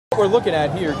we're looking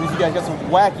at here, because you guys got some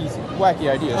wacky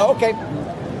ideas. Okay.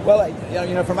 Well,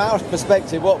 you know, from our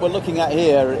perspective, what we're looking at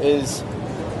here is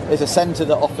a centre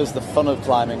that offers the fun of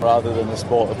climbing rather than the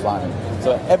sport of climbing.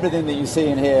 So everything that you see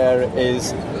in here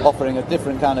is offering a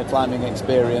different kind of climbing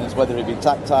experience, whether it be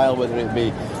tactile, whether it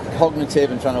be cognitive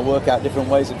and trying to work out different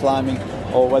ways of climbing,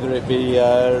 or whether it be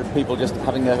people just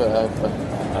having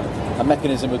a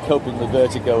mechanism of coping with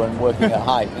vertigo and working at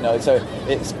height. You know, so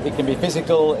it can be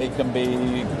physical, it can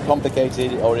be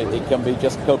complicated, or it can be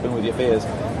just coping with your fears.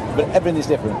 But everything is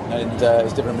different, and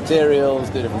it's different materials,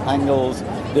 different angles,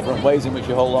 different ways in which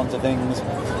you hold on to things,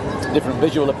 different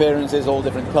visual appearances, all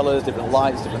different colours, different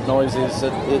lights, different noises.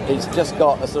 So it's just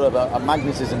got a sort of a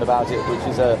magnetism about it, which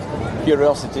is a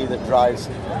curiosity that drives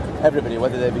everybody,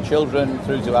 whether they be children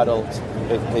through to adults.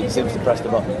 It seems to press the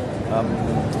button.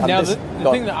 Now, the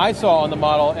thing that I saw on the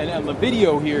model and on the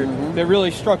video here that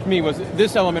really struck me was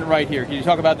this element right here. Can you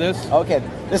talk about this? Okay,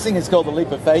 this thing is called the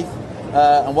leap of faith.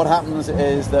 And what happens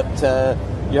is that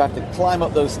you have to climb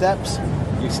up those steps,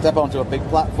 you step onto a big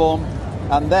platform,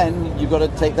 and then you've got to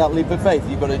take that leap of faith.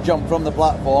 You've got to jump from the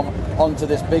platform onto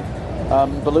this big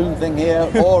balloon thing here,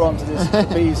 or onto this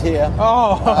trapeze here.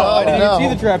 I didn't even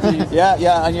see the trapeze.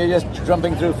 Yeah, and you're just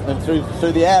jumping through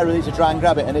the air really to try and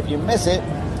grab it. And if you miss it,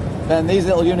 then these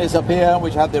little units up here,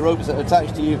 which have the ropes that are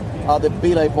attached to you, are the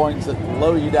belay points that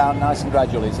lower you down nice and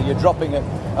gradually. So you're dropping at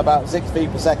about 6 feet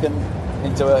per second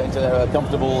into a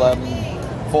comfortable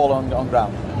fall on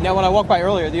ground. Now, when I walked by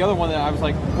earlier, the other one that I was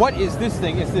like, what is this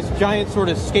thing? It's this giant sort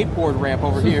of skateboard ramp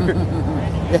over here.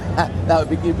 Yeah, that would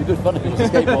be good fun if it was a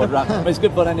skateboard ramp, but it's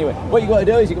good fun anyway. What you've got to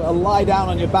do is you've got to lie down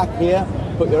on your back here,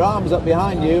 put your arms up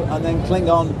behind you, and then cling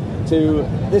on to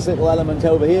this little element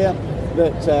over here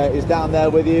that is down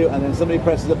there with you, and then somebody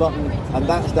presses a button and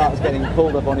that starts getting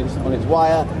pulled up on its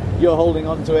wire. You're holding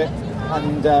on to it,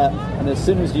 and as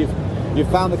soon as you've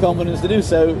found the confidence to do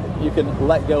so, you can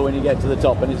let go when you get to the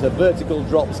top, and it's a vertical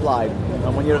drop slide,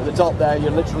 and when you're at the top there,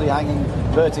 you're literally hanging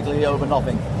vertically over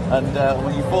nothing, and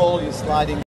when you fall, you're sliding